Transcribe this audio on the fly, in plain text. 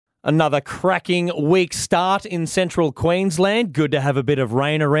Another cracking week start in central Queensland. Good to have a bit of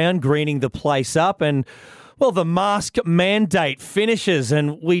rain around, greening the place up. And, well, the mask mandate finishes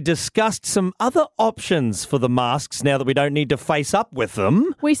and we discussed some other options for the masks now that we don't need to face up with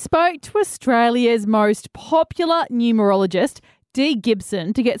them. We spoke to Australia's most popular numerologist, Dee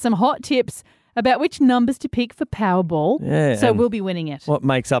Gibson, to get some hot tips about which numbers to pick for Powerball. Yeah, so we'll be winning it. What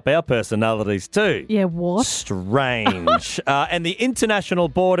makes up our personalities too. Yeah, what? Strange. And the international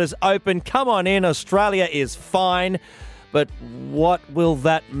borders open. Come on in. Australia is fine. But what will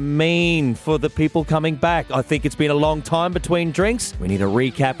that mean for the people coming back? I think it's been a long time between drinks. We need a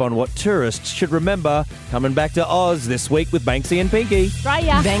recap on what tourists should remember coming back to Oz this week with Banksy and Pinky. Right,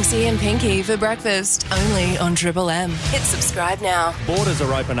 yeah. Banksy and Pinky for breakfast, only on Triple M. Hit subscribe now. Borders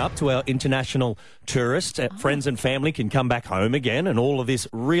are open up to our international tourists. Friends and family can come back home again and all of this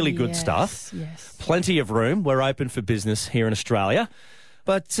really good stuff. Yes. Plenty of room. We're open for business here in Australia.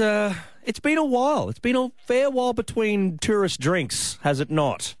 But it's been a while. It's been a fair while between tourist drinks, has it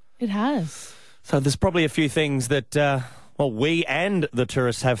not? It has. So there's probably a few things that, we and the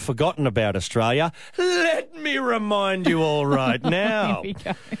tourists have forgotten about Australia. Let me remind you all right now. Here we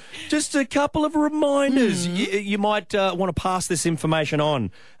go. Just a couple of reminders. You might want to pass this information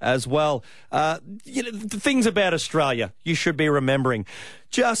on as well. The things about Australia you should be remembering.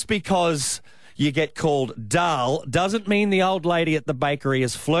 Just because you get called dull doesn't mean the old lady at the bakery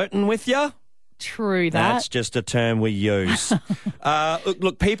is flirting with you. True that. That's just a term we use.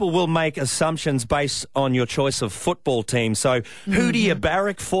 Look, people will make assumptions based on your choice of football team. So who do you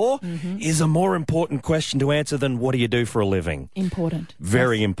barrack for is a more important question to answer than what do you do for a living. Important.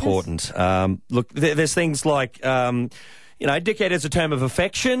 Very important. Look, there's things like... dickhead is a term of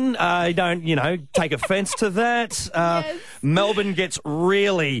affection. Don't, take offence to that. Melbourne gets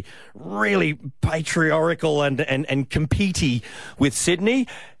really, really patriarchal and compete-y with Sydney,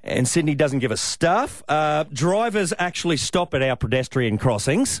 and Sydney doesn't give a stuff. Drivers actually stop at our pedestrian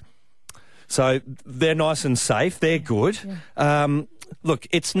crossings, so they're nice and safe. They're good. Yeah. Look,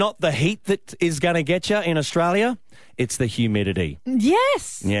 it's not the heat that is going to get you in Australia. It's the humidity.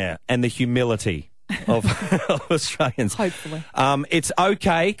 Yes. Yeah, and the humility of Australians. Hopefully. It's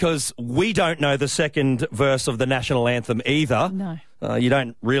okay because we don't know the second verse of the national anthem either. No. You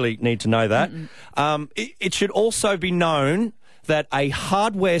don't really need to know that. It should also be known that a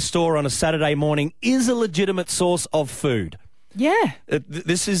hardware store on a Saturday morning is a legitimate source of food. Yeah.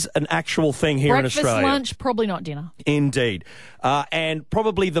 This is an actual thing here Breakfast, in Australia. lunch, probably not dinner. Indeed. And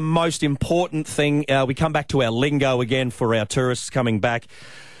probably the most important thing, we come back to our lingo again for our tourists coming back.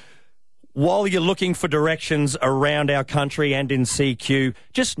 While you're looking for directions around our country and in CQ,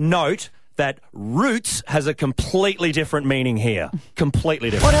 just note that roots has a completely different meaning here. Completely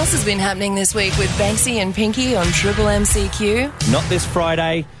different. What else has been happening this week with Banksy and Pinky on Triple MCQ? Not this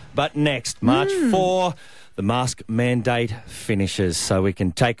Friday, but next, March 4, the mask mandate finishes, so we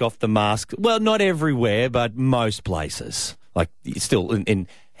can take off the mask. Well, not everywhere, but most places. Like, still in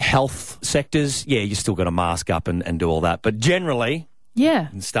health sectors, you still got to mask up and do all that. But generally... Yeah.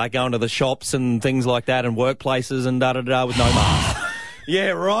 And start going to the shops and things like that and workplaces and da-da-da with no mask.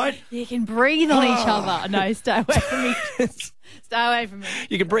 Yeah, right? You can breathe on each other. No, stay away from me. Stay away from me.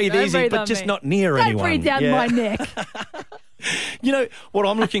 You can breathe Don't easy, breathe but on just me. not near Don't anyone. breathe down my neck. You know, what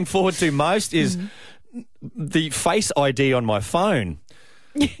I'm looking forward to most is the Face ID on my phone.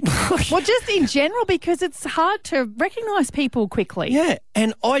 Well, just in general, because it's hard to recognise people quickly. Yeah,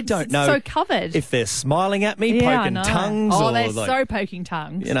 and I don't know so covered. if they're smiling at me, I poking know. tongues. Oh, or they're like, so poking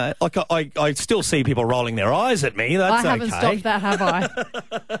tongues. You know, like I still see people rolling their eyes at me. That's I haven't stopped that, have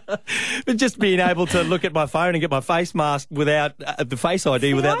I? But just being able to look at my phone and get my face mask without the Face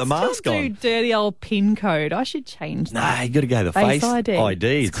ID without the mask I still on. do dirty old PIN code. I should change that. Nah, you got to go the Face ID.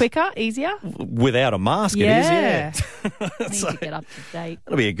 IDs. It's quicker, easier. Without a mask, it is, yeah. Need to get up to date.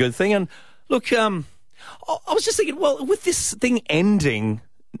 That'll be a good thing. And look, I was just thinking, well, with this thing ending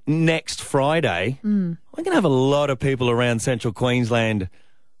next Friday, I'm going to have a lot of people around central Queensland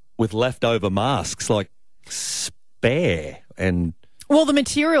with leftover masks, like spare. And Well, the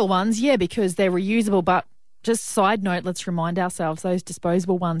material ones, yeah, because they're reusable, but just side note, let's remind ourselves, those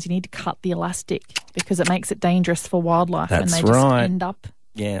disposable ones, you need to cut the elastic because it makes it dangerous for wildlife when That's they just right. end up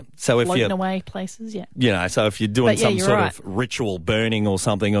yeah, so if floating you're away places, yeah. You know, so if you're doing But yeah, some you're sort right. of ritual burning or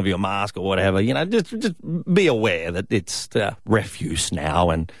something of your mask or whatever, you know, just be aware that it's refuse now,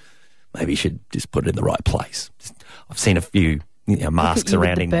 and maybe you should just put it in the right place. I've seen a few masks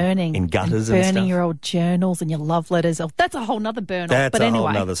around in gutters and burning stuff. your old journals and your love letters. Oh, that's a whole nother burn off. That's But a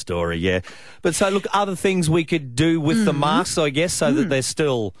anyway. whole nother story, yeah. But so, look, other things we could do with the masks, I guess, so that they're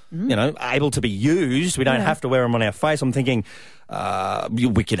still, able to be used. We don't have to wear them on our face. I'm thinking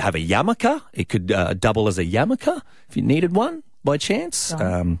We could have a yarmulke. It could double as a yarmulke if you needed one by chance.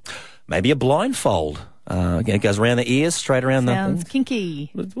 Maybe a blindfold. It goes around the ears, straight around Sounds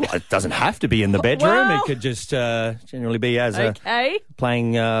kinky. Well, it doesn't have to be in the bedroom. Well. It could just generally be as Okay.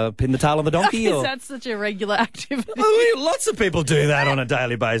 playing pin the tail on the donkey. Is Or, that such a regular activity? lots of people do that on a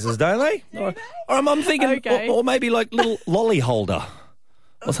daily basis, don't they? Or I'm thinking, Okay. or maybe like little lolly holder.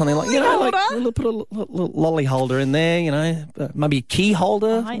 Or something like, like put a little lolly holder in there, maybe a key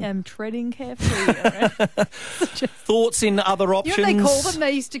holder. I am treading carefully. All right. Thoughts in other options? You know what they call them?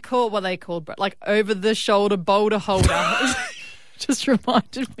 They used to call what they called, like over-the-shoulder boulder holder. Just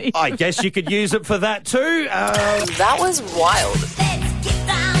reminded me. I guess you could use it for that too. That was wild.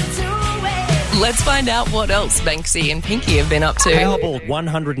 Let's find out what else Banksy and Pinky have been up to. Powerball,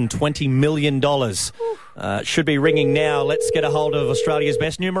 $120 million. Should be ringing now. Let's get a hold of Australia's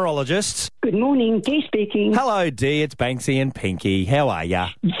best numerologist. Good morning, Dee speaking. Hello, Dee. It's Banksy and Pinky. How are ya?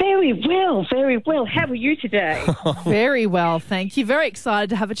 Very well, very well. How are you today? Very well, thank you. Very excited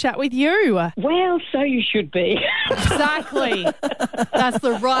to have a chat with you. Well, so you should be. Exactly. That's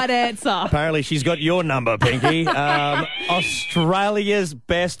the right answer. Apparently she's got your number, Pinky. Australia's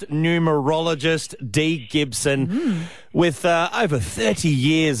best numerologist, Dee Gibson, with over 30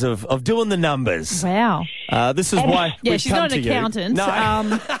 years of doing the numbers. Wow. This is why Yeah, we've she's come not to an you. accountant.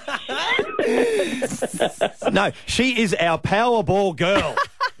 No. No, she is our Powerball girl.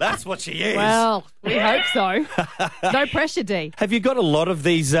 That's what she is. Well, we hope so. No pressure, Dee. Have you got a lot of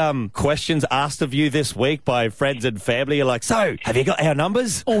these questions asked of you this week by friends and family? You're like, so, have you got our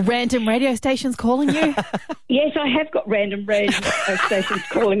numbers? Or random radio stations calling you? Yes, I have got random radio stations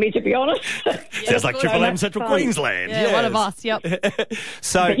calling me, to be honest. Sounds like Triple M that's Central fine. Queensland. Yeah, one of us, yep.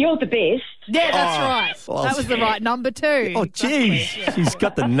 So, But you're the best. Yeah, that's Oh, right. well, That was the right number too. oh, geez, she's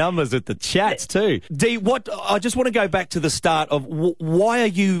got the numbers at the chats too. Dee, I just want to go back to the start of why are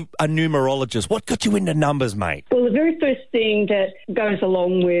you a numerologist? What got you into numbers, mate? Well, the very first thing that goes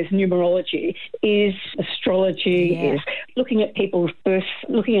along with numerology is astrology, Yeah. is looking at people's birth,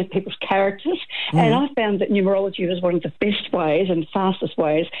 looking at people's characters. And I found that numerology was one of the best ways and fastest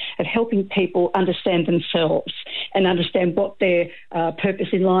ways of helping people understand themselves and understand what their purpose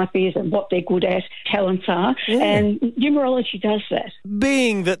in life is and what they're good at, talents are. And numerology does that.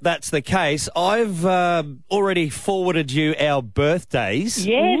 Being that that's the case, I've already forwarded you our birthdays.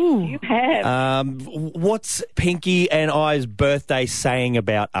 Yes, you have. What's Pinky and I's birthday saying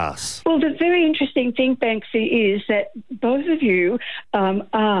about us? Well, the very interesting thing, Banksy, is that both of you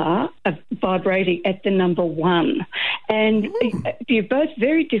are vibrating at the number 1. And you're both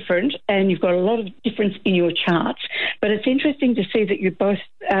very different and you've got a lot of difference in your charts. But it's interesting to see that you're both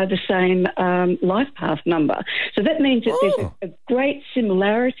the same life path number. So that means that there's a great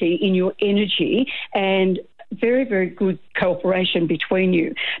similarity in your energy and very, very good cooperation between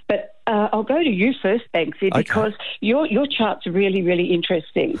you. But I'll go to you first, Banksy, because your chart's really, really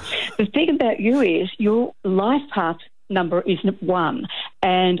interesting. The thing about you is your life path number is 1,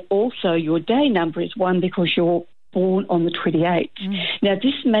 and also your day number is 1 because you're born on the 28th. Now,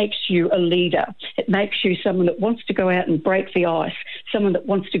 this makes you a leader. It makes you someone that wants to go out and break the ice, someone that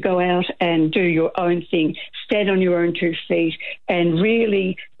wants to go out and do your own thing, stand on your own 2 feet, and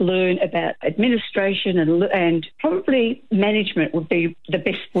really learn about administration and probably management would be the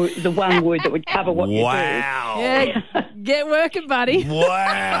best word, the one word that would cover what you do. Wow. Yeah, get working, buddy.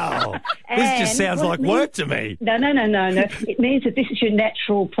 Wow. This just sounds what like it means- work to me. No. It means that this is your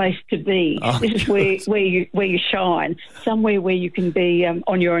natural place to be. This is where you shine, somewhere where you can be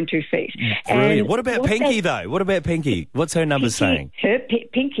on your own 2 feet. Brilliant. And What about Pinky, though? What about Pinky? What's her number saying? Her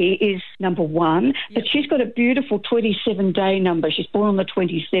Pinky is number 1, but she's got a beautiful 27-day number. She's born on the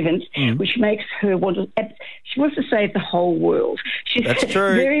 27th, which makes her she wants to save the whole world. She's That's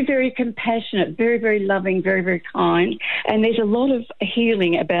true. very, very compassionate, very, very loving, very, very kind. And there's a lot of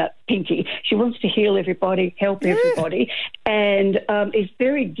healing about Pinky. She wants to heal everybody, help everybody, and is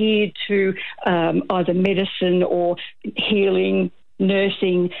very geared to either medicine or healing,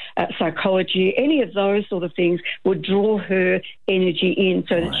 nursing, psychology, any of those sort of things would draw her energy in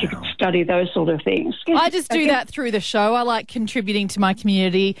so that she could study those sort of things. I just do that through the show. I like contributing to my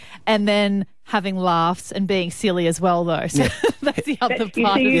community and then having laughs and being silly as well, though. So that's the other You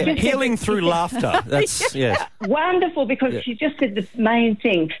part see, of you it. just- Healing through laughter. That's, yes. Wonderful, because she just said the main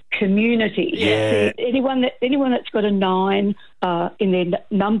thing: community. Yeah. See, anyone that's got a 9 in their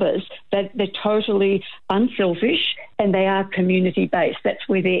numbers, that they're totally unselfish and they are community based. That's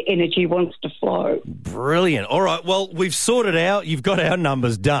where their energy wants to flow. Brilliant. All right. Well, we've sorted out. You've got our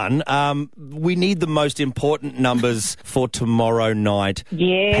numbers done. We need the most important numbers for tomorrow night.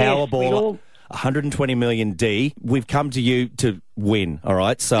 Yes, Powerball. we all- 120 million, D. We've come to you to win, all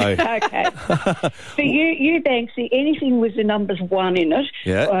right? So Okay. For you, Banksy, anything with the numbers 1 in it,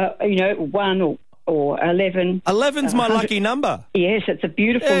 Yeah. 1 or 11. 11's my lucky number. Yes, it's a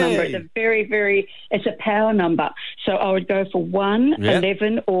beautiful number. It's a very, it's a power number. So I would go for 1, Yeah.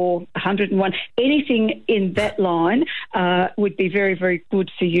 11 or 101. Anything in that line would be very, very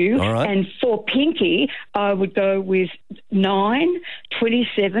good for you. All right. And for Pinky, I would go with 9,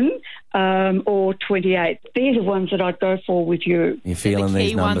 27 or 28. They're the ones that I'd go for with you. You're feeling The these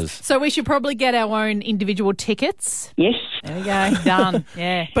key numbers. ones. So we should probably get our own individual tickets. Yes. There we go. Done.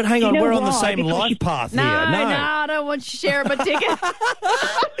 Yeah. But hang on, You know we're on the why? same Because life path No, here. I don't want you to share my ticket.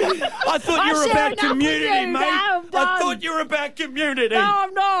 I thought I you were share about enough with community, you. mate. No, I'm I done. thought you were about community. No,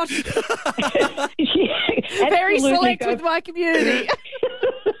 I'm not. Very Absolutely select go with my community.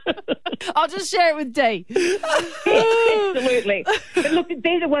 I'll just share it with D. Absolutely. But look,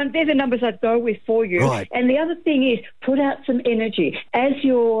 they're the numbers I'd go with for you. Right. And the other thing is, put out some energy. As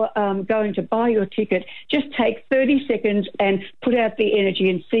you're going to buy your ticket, just take 30 seconds and put out the energy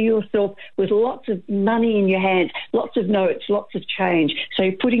and see yourself with lots of money in your hands, lots of notes, lots of change. So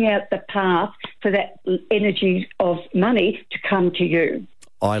you're putting out the path for that energy of money to come to you.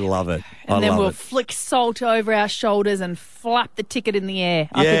 I love it. And then I we'll love it. flick salt over our shoulders and flap the ticket in the air.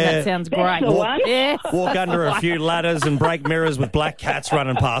 I think Yeah. that sounds That's great. the one. Yeah. Walk under a few ladders and break mirrors with black cats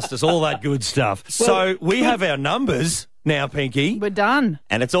running past us, all that good stuff. So we have our numbers now, Pinky, We're done.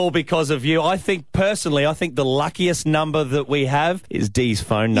 and it's all because of you. I think the luckiest number that we have is Dee's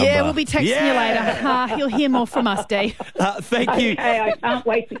phone number. Yeah, we'll be texting you later. You'll hear more from us, D. Thank you. Okay, I can't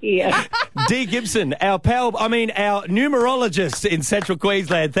wait to hear. Dee Gibson, our numerologist in Central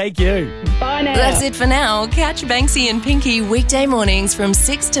Queensland. Thank you. Bye now. That's it for now. Catch Banksy and Pinky weekday mornings from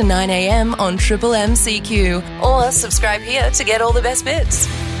 6 to 9 a.m. on Triple M CQ. Or subscribe here to get all the best bits.